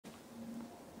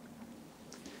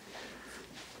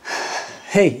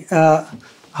Hey,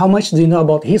 how much do you know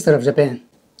about the history of Japan?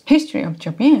 History of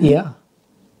Japan? Yeah.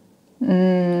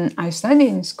 I studied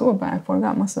in school, but I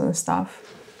forgot most of the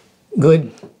stuff.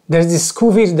 Good. There's this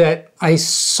school video that I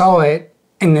saw it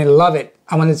and I love it.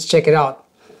 I wanted to check it out.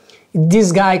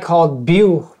 This guy called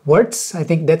Bill Wurtz, I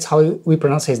think that's how we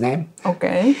pronounce his name.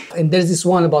 Okay. And there's this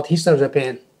one about history of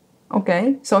Japan.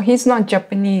 Okay. So he's not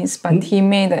Japanese, but he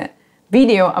made a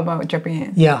video about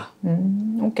Japan. Yeah.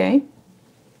 Okay.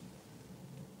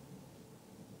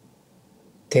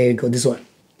 There you go, this one.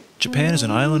 Japan is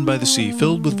an island by the sea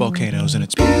filled with volcanoes and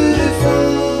it's beautiful.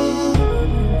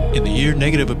 In the year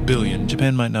 -1 billion,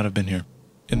 Japan might not have been here.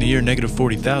 In the year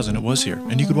 -40,000, it was here,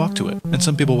 and you could walk to it, and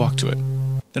some people walked to it.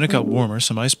 Then it got warmer,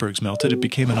 some icebergs melted, it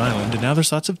became an island, and now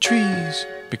there's lots of trees,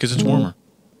 because it's warmer.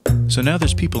 So now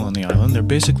there's people on the island,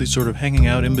 they're basically sort of hanging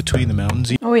out in between the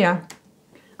mountains. Oh yeah.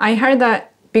 I heard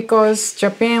that because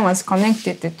Japan was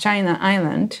connected to China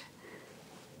Island,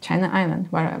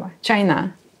 whatever,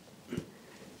 China.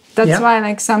 That's why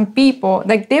like some people,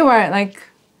 like they were like,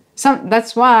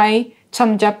 that's why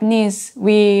some Japanese,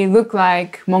 we look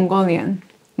like Mongolian.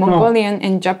 Mongolian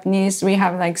and Japanese, we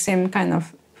have like same kind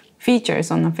of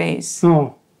features on the face.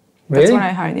 Oh, really? That's what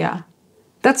I heard, yeah.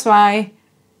 That's why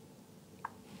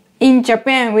in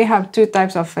Japan, we have two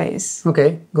types of face.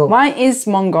 Okay, go. One is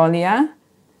Mongolian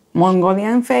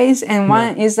face, and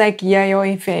one is like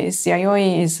Yayoi face.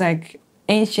 Yayoi is like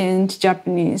ancient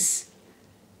Japanese.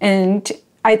 And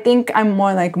I think I'm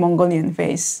more like Mongolian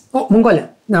face. Oh, Mongolian.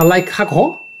 Now, like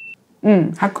Hakuho?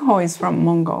 Hakuho is from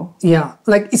Mongol. Yeah,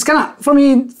 like it's kind of, for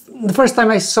me, the first time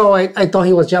I saw it, I thought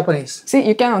he was Japanese. See,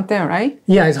 you cannot tell, right?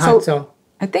 Yeah, it's hard to tell.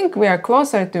 I think we are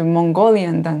closer to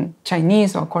Mongolian than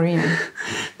Chinese or Korean.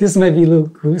 This maybe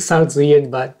sounds weird,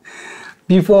 but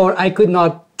before I could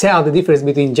not tell the difference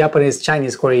between Japanese,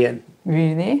 Chinese, Korean.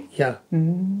 Really? Yeah.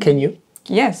 Can you?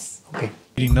 Yes. Okay.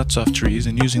 Eating nuts off trees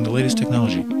and using the latest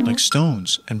technology, like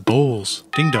stones and bowls.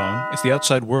 Ding dong, it's the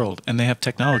outside world, and they have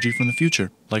technology from the future,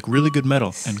 like really good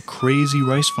metal and crazy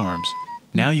rice farms.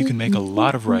 Now you can make a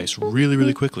lot of rice really,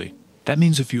 really quickly. That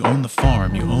means if you own the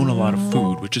farm, you own a lot of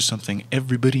food, which is something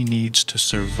everybody needs to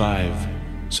survive.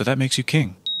 So that makes you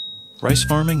king. Rice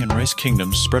farming and rice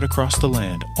kingdoms spread across the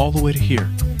land, all the way to here.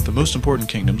 The most important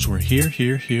kingdoms were here,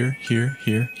 here, here, here,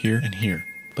 here, here, and here.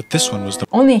 But this one was the...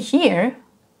 Only here?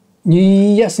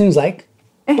 Yeah, seems like.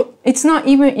 It's not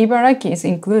even Ibaraki is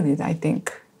included, I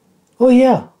think. Oh,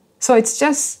 yeah. So it's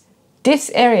just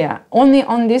this area. Only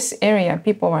on this area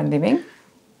people are living?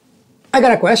 I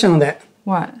got a question on that.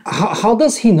 What? How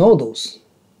does he know those?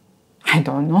 I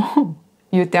don't know.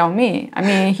 You tell me. I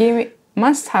mean, he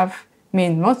must have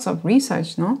made lots of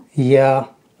research, no? Yeah,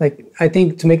 like I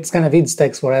think to make this kind of videos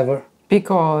takes forever.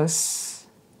 Because...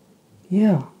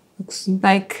 Yeah.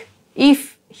 Like,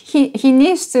 if he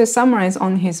needs to summarize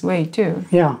on his way too.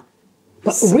 Yeah.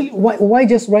 But really, why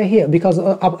just right here? Because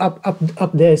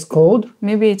up there is cold?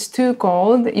 Maybe it's too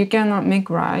cold. You cannot make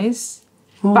rice.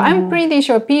 Oh. But I'm pretty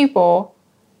sure people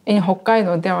in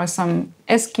Hokkaido, there are some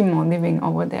Eskimo living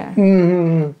over there.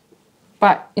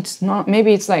 But it's not,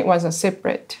 maybe it's like was a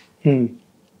separate. Even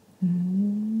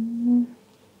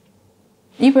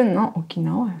not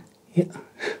Okinawa. Yeah.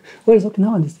 Where is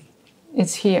Okinawa this thing?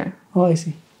 It's here. Oh, I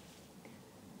see.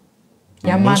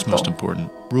 Yamato. Most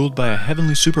important, ruled by a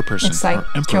heavenly super person, it's like or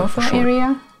emperor for Kyoto short.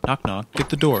 area. Knock knock, get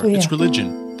the door. Oh, yeah. It's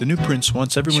religion. The new prince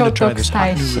wants everyone to try this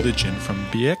hot new religion from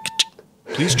Biekt.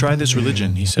 Please try this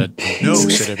religion, he said. No,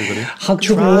 said everybody. How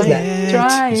was that?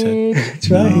 Try he it.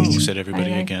 said. No, said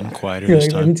everybody again, quieter this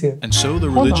time. And so the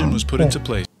religion was put into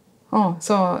place. Oh,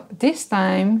 so this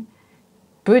time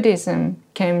Buddhism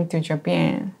came to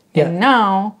Japan. And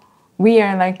now we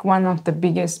are like one of the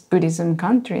biggest Buddhism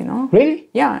country, no? Really?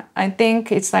 Yeah, I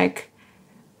think it's like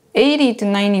 80 to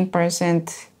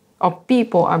 90% of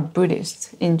people are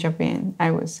Buddhist in Japan,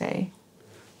 I would say.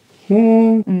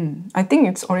 I think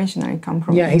it's originally come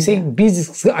from India. He said,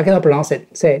 I cannot pronounce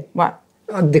it. Say it. What?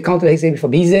 The country he said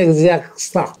before.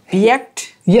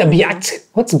 Biekt? Yeah, Biekt.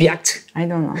 What's Biekt? I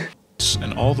don't know.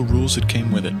 And all the rules that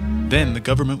came with it. Then the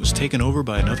government was taken over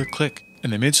by another clique,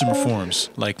 and they made some reforms,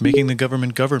 like making the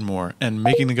government govern more, and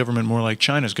making the government more like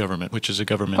China's government, which is a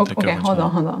government that governs more.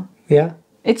 Hold on. Yeah?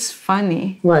 It's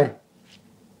funny. Why?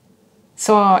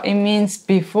 So it means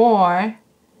before,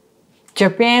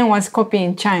 Japan was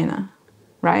copying China,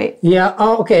 right? Yeah,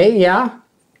 oh, okay, yeah.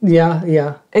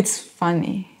 It's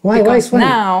funny. Why is funny?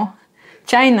 Now,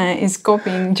 China is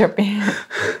copying Japan.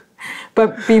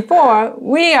 But before,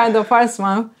 we are the first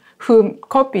one who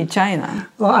copied China.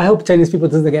 Well, I hope Chinese people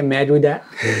doesn't get mad with that.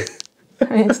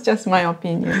 It's just my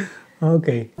opinion.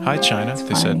 Okay. Hi, China,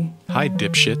 they said. Hi,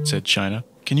 dipshit, said China.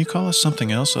 Can you call us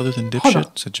something else other than Hold on.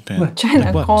 dipshit? Said Japan. China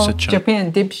Like what? called Said China.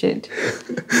 Japan dipshit.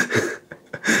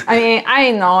 I mean,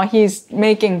 I know he's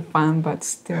making fun, but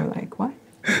still, like, what?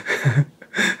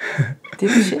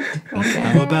 Dipshit. Okay.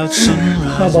 How about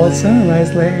sunrise? How about Sunrise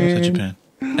Said Land? Japan.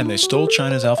 And they stole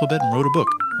China's alphabet and wrote a book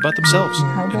about themselves.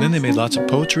 And then they made lots of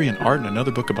poetry and art and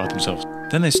another book about themselves.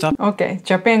 Then they stopped Okay,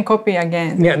 Japan copy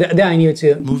again. Yeah, that I knew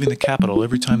too. moving the capital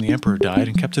every time the emperor died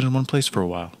and kept it in one place for a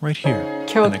while, right here. And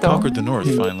they Kyoto. conquered the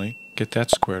north finally. Get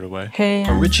that squared away. Hey,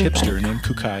 A rich I'm hipster named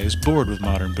Kukai is bored with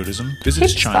modern Buddhism,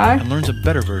 visits China, Hipster? and learns a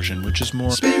better version, which is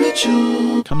more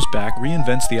spiritual. Comes back,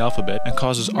 reinvents the alphabet, and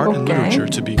causes art and Okay. literature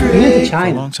to be Went to great for a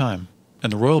China. long time.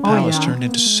 And the royal palace yeah. turned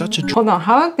into such a Hold on,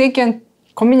 how they can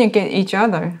communicate each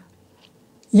other?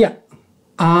 Yeah,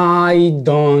 I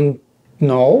don't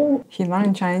know. He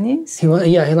learned Chinese? He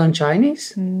learned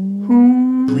Chinese.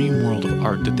 dream world of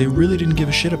art that they really didn't give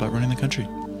a shit about running the country.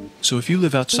 So if you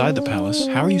live outside the palace,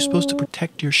 how are you supposed to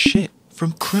protect your shit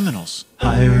from criminals?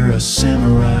 Hire a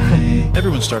samurai.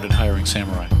 Everyone started hiring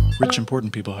samurai. Rich,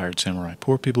 important people hired samurai.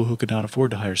 Poor people who could not afford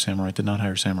to hire samurai did not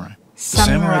hire samurai. The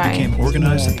samurai became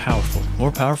organized and powerful,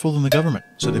 more powerful than the government.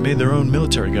 So they made their own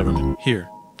military government. Here,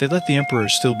 they let the emperor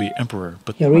still be emperor,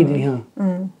 but You're reading,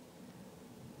 huh?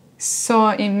 So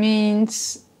it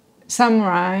means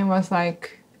samurai was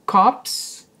like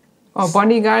cops or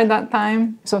bodyguard that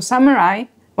time. So samurai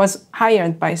was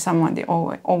hired by someone they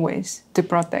always to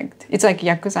protect. It's like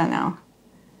Yakuza now.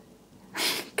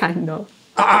 Kind of.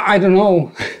 I don't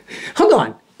know. Hold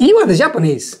on. You are the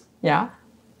Japanese. Yeah.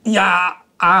 Yeah.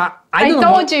 I I don't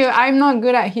know. told you I'm not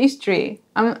good at history.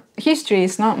 History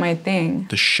is not my thing.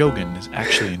 the shogun is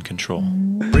actually in control.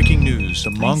 Breaking news,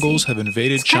 the Mongols have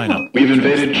invaded China. We've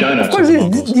invaded China. Of course,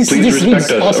 this Please respect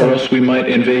reads us, awesome. or else we might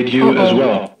invade you as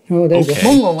well. Oh, there you go. Okay.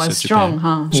 Mongol was said strong,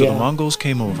 Japan. huh? So Yeah. the Mongols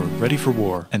came over, ready for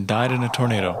war, and died in a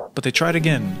tornado. But they tried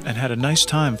again and had a nice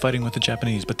time fighting with the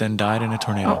Japanese, but then died in a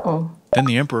tornado. Uh-oh. Then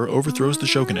the emperor overthrows the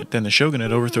shogunate. Then the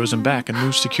shogunate overthrows him back and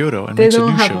moves to Kyoto and They makes a don't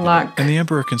new have shogunate. luck. And the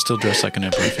emperor can still dress like an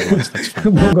emperor if he wants. That's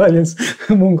fine.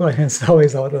 Mongolians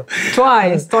always auto.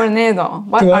 Twice, tornado.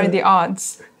 What Twice. are the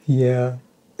odds? Yeah.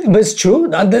 But it's true.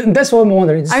 That's what I'm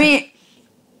wondering. I mean,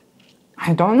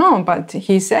 I don't know, but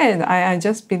he said, I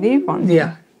just believe on him.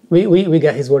 Yeah. We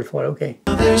got his word for it. Okay.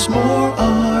 There's more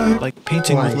art. Like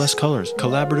painting with Twice. less colors,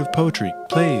 collaborative poetry,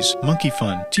 plays, monkey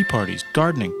fun, tea parties,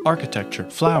 gardening, architecture,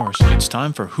 flowers. It's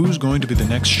time for who's going to be the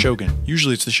next shogun.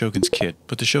 Usually it's the shogun's kid,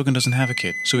 but the shogun doesn't have a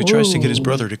kid. So he tries to get his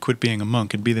brother to quit being a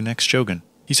monk and be the next shogun.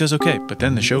 He says okay, but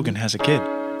then the shogun has a kid.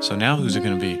 So now who's it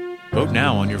going to be? Vote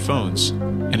now on your phones.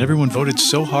 And everyone voted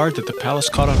so hard that the palace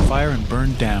caught on fire and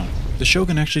burned down. The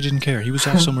shogun actually didn't care. He was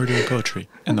off somewhere doing poetry.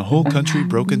 And the whole country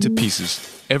broke into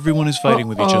pieces. Everyone is fighting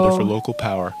with each other for local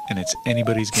power, and it's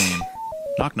anybody's game.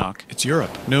 Knock knock, it's Europe.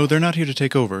 No, they're not here to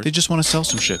take over. They just want to sell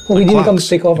some shit. Oh, he Like didn't come to clocks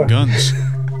take over. and guns.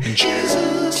 And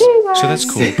so that's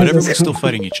cool, but everyone's still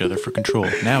fighting each other for control.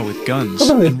 Now with guns.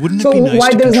 Hold on. And wouldn't So it be nice why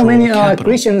to there's so control many, a capital,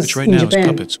 Christians which right in now Japan? is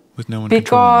puppets with no one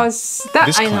controlling them. Because that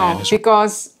This I clan know, is-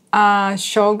 because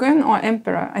shogun or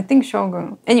emperor, I think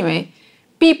shogun. Anyway,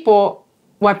 people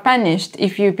were punished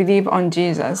if you believe on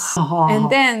Jesus. And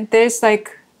then there's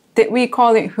like, we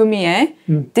call it humie.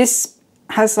 This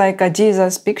has like a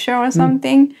Jesus picture or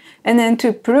something. And then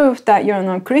to prove that you're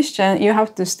not Christian, you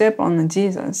have to step on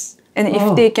Jesus. And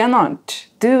if they cannot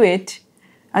do it,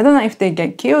 I don't know if they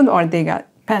get killed or they got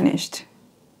punished.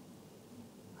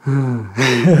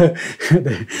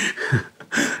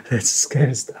 That's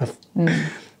scary stuff.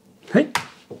 Hey.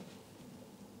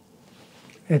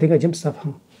 I think I jumped stuff,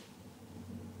 huh?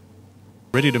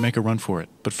 Ready to make a run for it.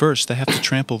 But first, they have to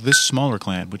trample this smaller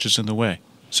clan, which is in the way.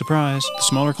 Surprise, the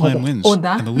smaller clan wins.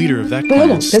 Oda? And the leader of that Hold on,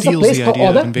 clan there's a steals place the called idea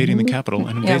of Oda? invading the capital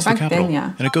and invades the back capital. then,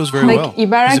 yeah. And it goes very Like well. He's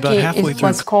Ibaraki, about halfway it through.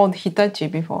 was called Hitachi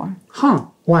before. Huh?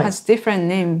 Why? Has different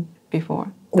name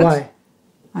before. Why?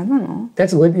 I don't know.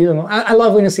 That's good. You don't know. I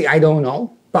love when you say I don't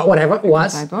know, but whatever it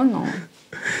was. I don't know.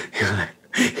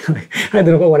 I don't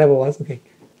know, but whatever it was. Okay.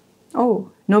 Oh,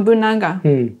 Nobunaga.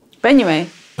 But anyway,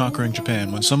 Conquering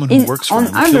Japan when someone who works for on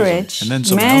him kills him, average, and then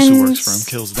someone else who works for him men's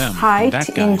kills them. height And that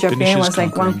guy in Japan finishes was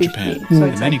like conquering 150. Japan. So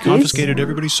And it's then he like this. confiscated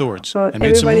everybody's swords So and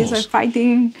made some everybody's rules. like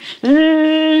fighting,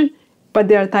 but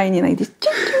they are tiny like this.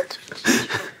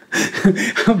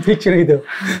 I'm picturing it.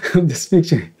 I'm just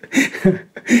picturing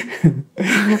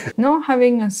it. No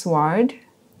having a sword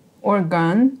or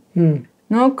gun.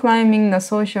 No climbing the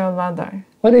social ladder.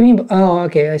 What do you mean? Oh,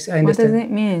 okay. I What does understand.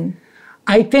 it mean?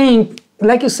 I think,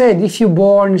 like you said, if you're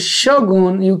born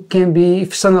shogun, you can be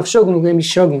son of shogun. You can be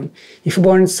shogun. If you're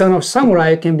born son of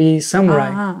samurai, you can be samurai.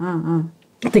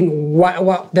 I think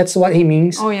that's what he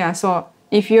means. Oh yeah, so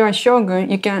if you are shogun,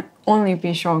 you can only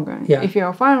be shogun. Yeah. If you're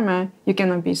a farmer, you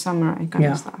cannot be samurai kind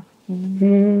of stuff.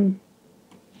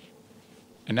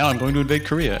 And now I'm going to invade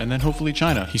Korea and then hopefully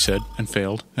China, he said, and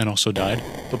failed, and also died.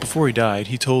 But before he died,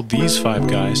 he told these 5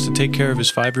 guys to take care of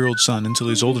his 5-year-old son until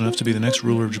he's old enough to be the next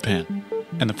ruler of Japan.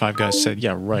 And the 5 guys said,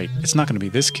 yeah, right, it's not going to be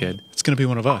this kid, it's going to be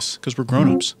one of us, because we're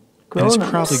grown-ups. And it's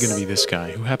probably going to be this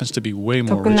guy, who happens to be way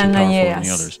more rich and powerful than the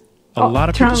others. A lot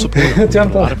of people support him,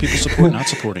 but a lot of people support not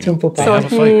supporting him. They So have a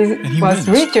fight, and he he was wins,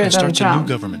 richer and than starts a new Trump.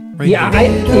 government. Right Yeah,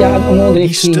 here. I'm wondering He if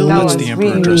he still lets the was emperor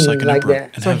really dress like an like emperor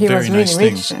that. and So have he very was nice really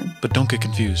things. rich then. But don't get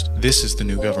confused. This is the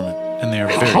new government, and they are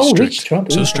very How strict. rich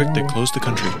Trump So is. strict they close the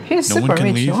country. He's No one super can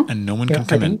rich, leave, no? and no one Yeah, can I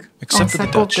come in, think. except for the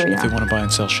Dutch Sakoku, if they yeah. want to buy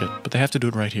and sell shit. But they have to do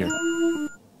it right here.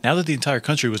 Now that the entire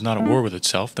country was not at war with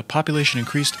itself, the population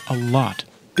increased a lot.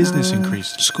 Business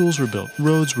increased, schools were built,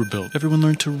 roads were built, everyone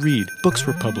learned to read, books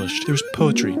were published, there was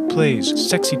poetry, plays,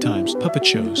 sexy times, puppet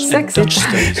shows, and Sexy Dutch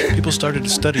times. studies. People started to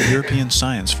study European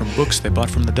science from books they bought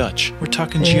from the Dutch. We're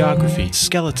talking geography,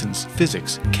 skeletons,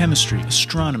 physics, chemistry,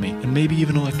 astronomy, and maybe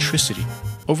even electricity.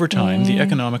 Over time, the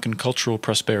economic and cultural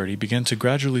prosperity began to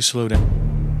gradually slow down.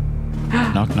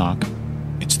 Knock, knock.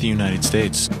 It's the United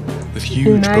States, with huge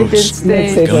United boats,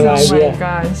 States. guns, Oh my yeah.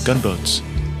 gosh. gunboats.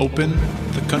 Open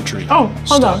the country. Oh,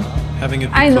 hold Stop on. having it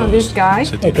be I know closed, this guy.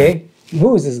 said the Okay,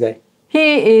 who is this guy?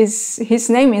 His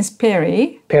name is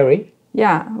Perry. Perry?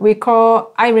 Yeah,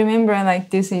 I remember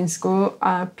like this in school,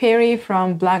 Perry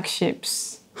from Black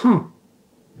Ships. Huh.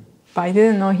 But I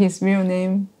didn't know his real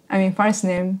name. I mean, first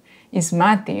name is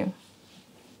Matthew.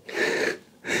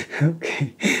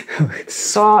 Okay.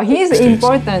 So he's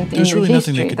important in There's the really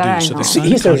nothing they history could that do, I so know. they signed a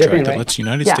History of contract Japan, that right? lets the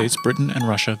United Yeah. States, Britain, and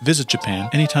Russia visit Japan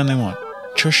anytime they want.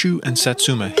 Choshu and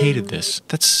Satsuma hated this.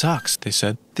 That sucks, they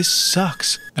said. This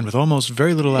sucks. And with almost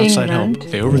very little outside England.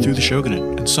 help, they overthrew the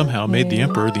shogunate and somehow made the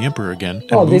emperor again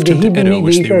and Oh, moved did him he to make Edo, the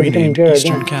which they emperor become renamed emperor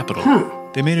Eastern again? Capital. Huh.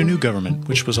 They made a new government,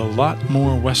 which was a lot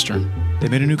more Western. They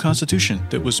made a new constitution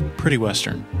that was pretty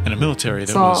Western, and a military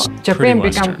that So was Japan pretty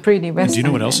become Western. pretty And do you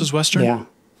know what Western else then. is Western? Yeah.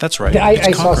 That's right. I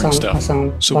It's saw conquering some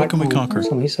stuff. So what can we part on conquer?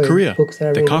 some history Korea. books that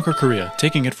I They read. conquer Korea,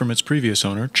 taking it from its previous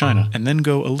owner, China, and then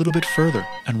go a little bit further.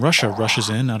 And Russia rushes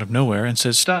in out of nowhere and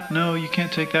says, "Stop! No, you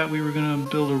can't take that. We were going to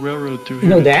build a railroad through You here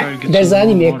know to try to that? get There's some an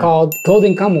more anime water." called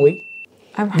Golden Kamuy.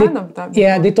 I've heard of that.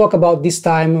 Yeah, they talk about this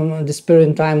time, this period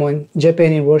in time when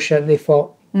Japan and Russia, they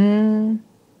fought.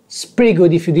 It's pretty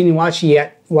good. If you didn't watch it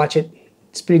yet, watch it.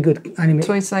 It's pretty good anime.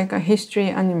 So it's like a history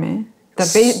anime.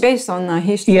 Based on a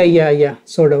history. Yeah,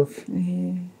 sort of.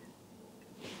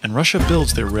 And Russia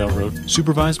builds their railroad,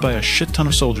 supervised by a shit ton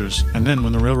of soldiers. And then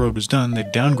when the railroad was done, they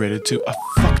downgraded to a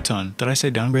fuck ton. Did I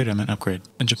say downgrade? I meant upgrade.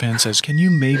 And Japan says, "Can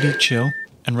you maybe chill?"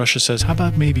 And Russia says, "How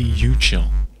about maybe you chill?"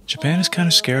 Japan is kind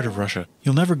of scared of Russia.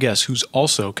 You'll never guess who's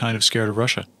also kind of scared of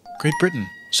Russia. Great Britain.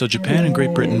 So Japan and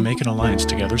Great Britain make an alliance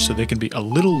together so they can be a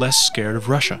little less scared of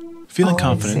Russia. Feeling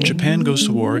confident, see. Japan goes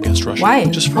to war against Russia. Why?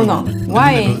 Just for Hold a on. moment. And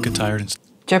Why? then they both get tired and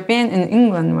Japan and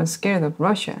England was scared of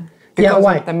Russia. Yeah, Because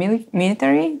why? of the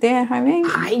military they are having?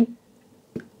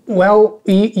 Well,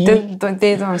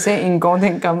 They don't say in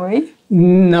Golden Kamuy.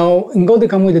 no, in Golden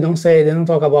Kamuy they don't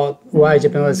talk about why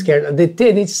Japan was scared.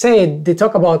 They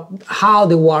talk about how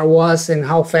the war was and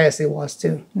how fast it was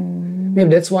too. Maybe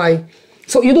that's why.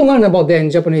 So you don't learn about that in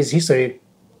Japanese history,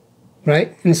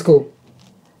 right? In school.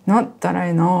 Not that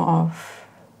I know of.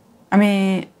 I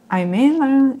mean, I may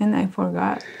learn and I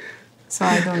forgot. So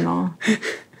I don't know.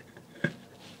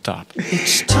 stop.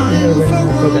 That's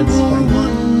fine.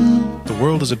 The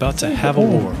world is about to have a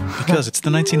war because it's the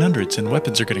 1900s and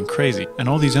weapons are getting crazy, and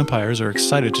all these empires are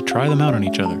excited to try them out on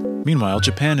each other. Meanwhile,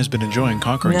 Japan has been enjoying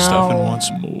conquering stuff and No. wants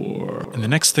more. And the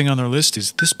next thing on their list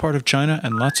is this part of China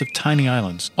and lots of tiny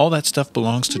islands. All that stuff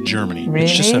belongs to Germany,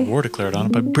 which just Really? had war declared on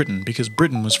it by Britain because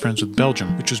Britain was friends with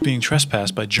Belgium, which was being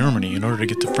trespassed by Germany in order to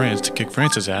get to France to kick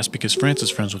France's ass because France is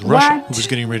friends with Russia, What? who was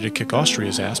getting ready to kick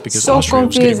Austria's ass because So Austria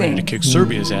was getting ready to confusing. kick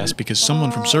Serbia's ass because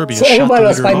someone from Serbia So shot the everybody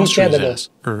was leader of fighting each Austria's other, ass.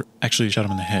 Or actually shot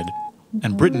him in the head.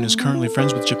 And Britain is currently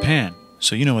friends with Japan,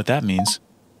 so you know what that means.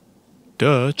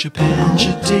 Duh, Japan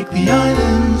should take the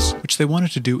islands. Which they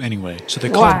wanted to do anyway, so they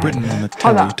called Why? Britain on the Hold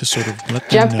telly on. to sort of let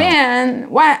them know. Japan,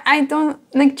 why I don't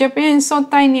like Japan is so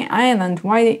tiny island.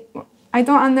 Why I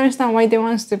don't understand why they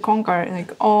wants to conquer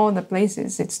like all the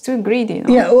places. It's too greedy.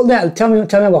 No? Yeah, well, tell me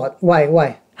about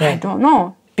why. I don't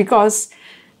know because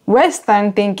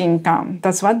Western thinking come.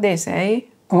 That's what they say.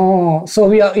 Oh,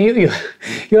 so you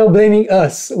are blaming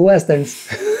us Westerns.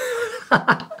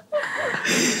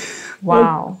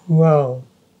 Wow. Wow.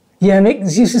 Yeah,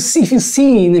 if you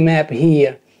see in the map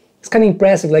here, it's kind of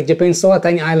impressive. Like Japan saw a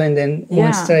tiny island and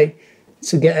went Yeah. straight.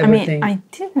 to get everything. I mean,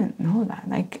 I didn't know that.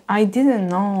 Like, I didn't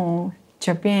know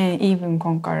Japan even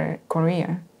conquered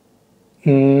Korea.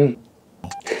 And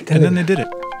then they did it.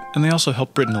 And they also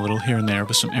helped Britain a little here and there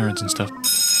with some errands and stuff.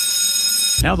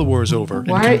 Now the war is over, and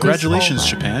War is congratulations, over.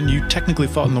 Japan. You technically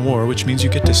fought in the war, which means you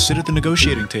get to sit at the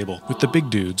negotiating table with the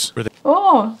big dudes. Where they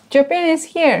Oh, Japan is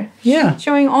here. Yeah.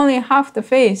 Showing only half the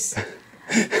face.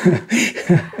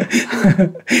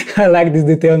 I like this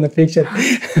detail in the picture.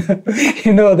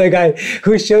 You know, the guy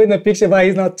who's showing the picture, but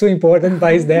he's not too important,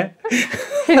 but he's there.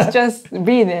 He's just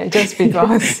be there just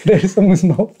because. There's some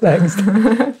small flags.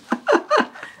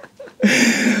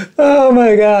 Oh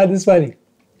my God, it's funny.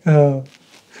 Oh.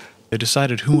 They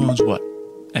decided who owns what.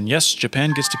 And yes,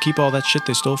 Japan gets to keep all that shit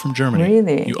they stole from Germany.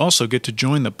 Really? You also get to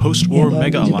join the post-war Yeah,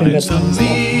 mega Japan alliance, got the some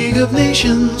League of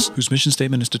Nations, whose mission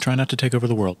statement is to try not to take over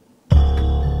the world.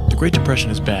 The Great Depression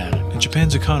is bad, and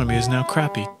Japan's economy is now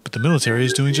crappy, but the military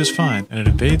is doing just fine, and it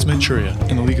invades Manchuria.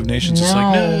 And the League of Nations is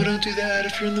like, no, don't do that.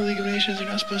 If you're in the League of Nations, you're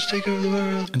not supposed to take over the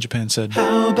world. And Japan said,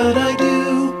 how about I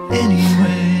do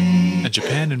anyway? And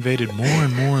Japan invaded more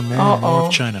and more and more and more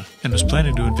of China, and was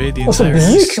planning to invade the Also, entire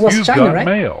the East. Greek was China,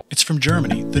 right? It's from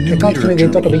Germany, the new They leader of they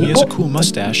talk Germany. about- He has a oh, cool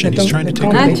mustache, they and he's don't- trying to they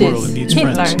take don't- over the Nazis. world and needs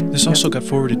Hitler. friends. This also got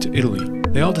forwarded to Italy.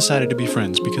 They all decided to be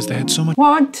friends because they had so much.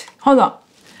 What? Hold on.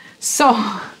 So,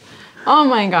 oh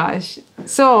my gosh.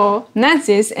 So,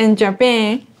 Nazis and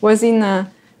Japan was in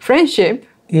a friendship.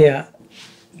 Yeah.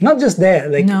 Not just there,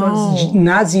 like No. was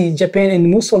Nazi Japan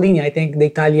and Mussolini, I think, the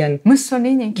Italian. ムッソ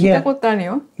リーニ聞い Yeah. たことある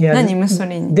よ。 Yeah, 何ムッソ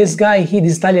リーニ This guy,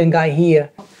 this Italian guy here.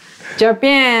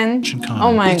 Japan.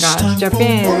 Oh my gosh.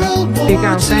 Japan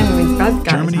become friend with bad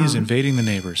guys. Germany is huh? invading the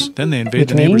neighbors. Then they invade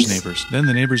the Which neighbors' means? neighbors. Then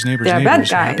the neighbors' neighbors' They are bad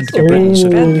neighbors happen to guys. get Britain. So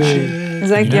Bad the guys.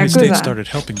 It's like United States Yakuza. started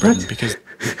helping Britain because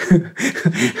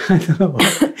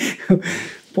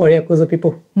Poor Yakuza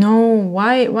people. No,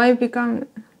 why become?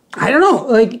 I don't know,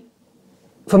 like,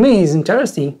 for me, it's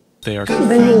interesting. they are Then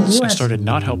friends you and US. started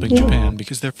not helping Japan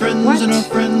because they're friends What? and our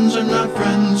friends are not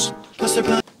friends. Plus they're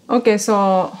plan- Okay, so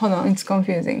hold on, it's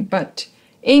confusing. But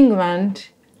England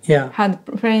Yeah, had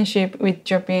friendship with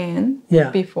Japan Yeah.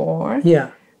 before. yeah.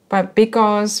 But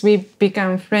because we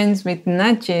become friends with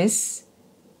Nazis,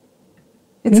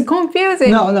 it's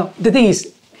confusing. No, the thing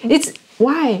is, It's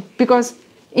why? Because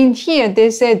in here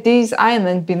they said these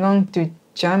islands belonged to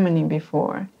Germany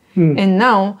before. And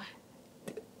now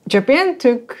Japan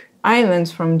took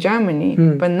islands from Germany,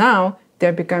 but now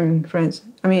they're becoming friends.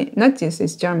 I mean, Nazis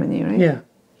is Germany, right? yeah.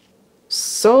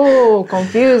 So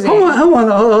confusing. Hold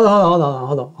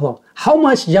on. How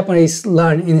much Japanese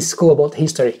learn in school about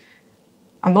history?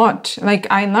 A lot. Like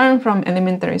I learned from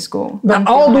elementary school. But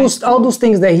until all high those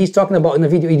things that he's talking about in the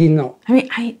video, you didn't know. I mean,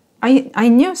 I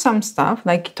knew some stuff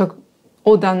like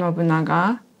Oda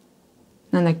Nobunaga,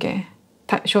 なんだっけ、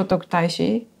聖徳太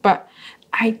子, but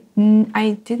I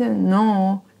didn't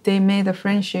know they made a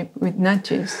friendship with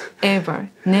Nazis ever,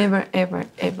 never, ever,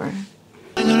 ever.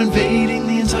 on invading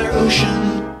the entire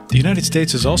ocean. The United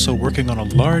States is also working on a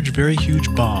large, very huge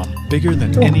bomb, bigger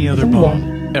than any other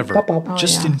bomb ever, Pop.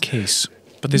 just yeah. in case.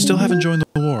 But they still haven't joined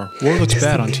the war. War looks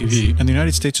bad on TV, and the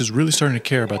United States is really starting to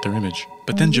care about their image.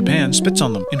 But then Japan spits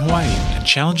on them in Hawaii and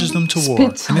challenges them to war.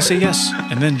 Spits And they say yes.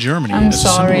 And then Germany, I'm as a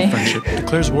symbol sorry. of friendship,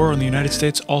 declares war on the United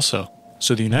States also.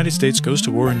 So the United States goes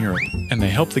to war in Europe, and they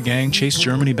help the gang chase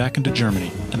Germany back into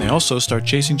Germany. And they also start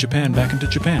chasing Japan back into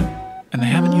Japan. And they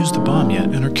haven't used the bomb yet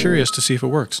and are curious to see if it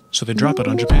works. So they drop it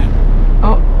on Japan.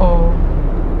 Uh-oh.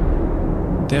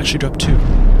 They actually drop two.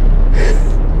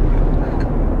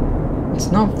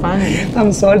 It's not funny.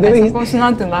 I'm sorry. The way I'm he, supposed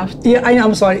not to laugh. yeah, I know.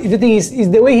 I'm sorry. The thing is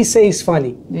the way he says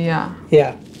funny. Yeah.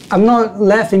 Yeah, I'm not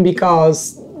laughing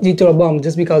because he threw a bomb.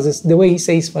 Just because it's the way he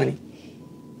says funny.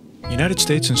 The United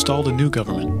States installed a new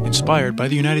government, inspired by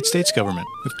the United States government,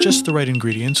 with just the right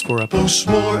ingredients for a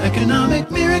post-war economic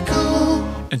miracle.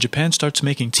 And Japan starts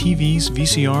making TVs,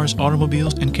 VCRs,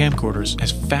 automobiles, and camcorders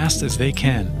as fast as they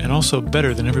can, and also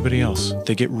better than everybody else.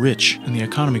 They get rich, and the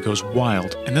economy goes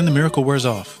wild, and then the miracle wears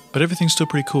off. But everything's still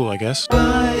pretty cool, I guess.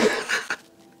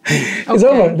 It's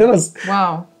over. That was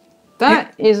Wow.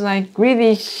 That is like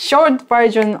really short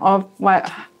version of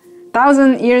what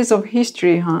 1,000 years of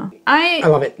history, huh? I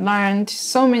love it. Learned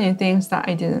so many things that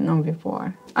I didn't know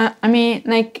before. I mean,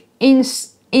 like in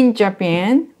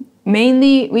Japan,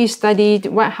 mainly we studied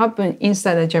what happened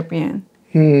inside of Japan.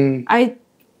 I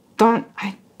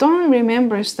don't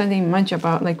remember studying much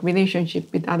about like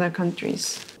relationship with other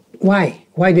countries. why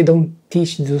they don't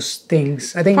teach those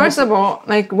things. I think First of all,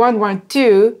 like World War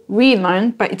II, we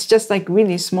learned, but it's just like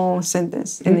really small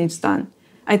sentence and it's done.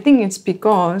 I think it's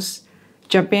because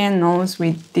Japan knows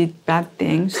we did bad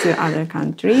things to other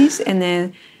countries, and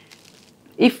then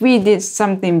if we did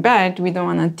something bad, we don't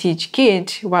want to teach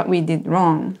kids what we did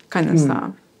wrong, kind of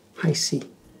stuff. I see.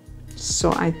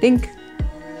 So I think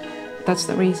that's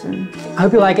the reason. I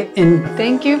hope you like it, and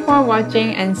Thank you for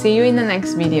watching and see you in the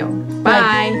next video.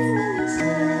 Bye.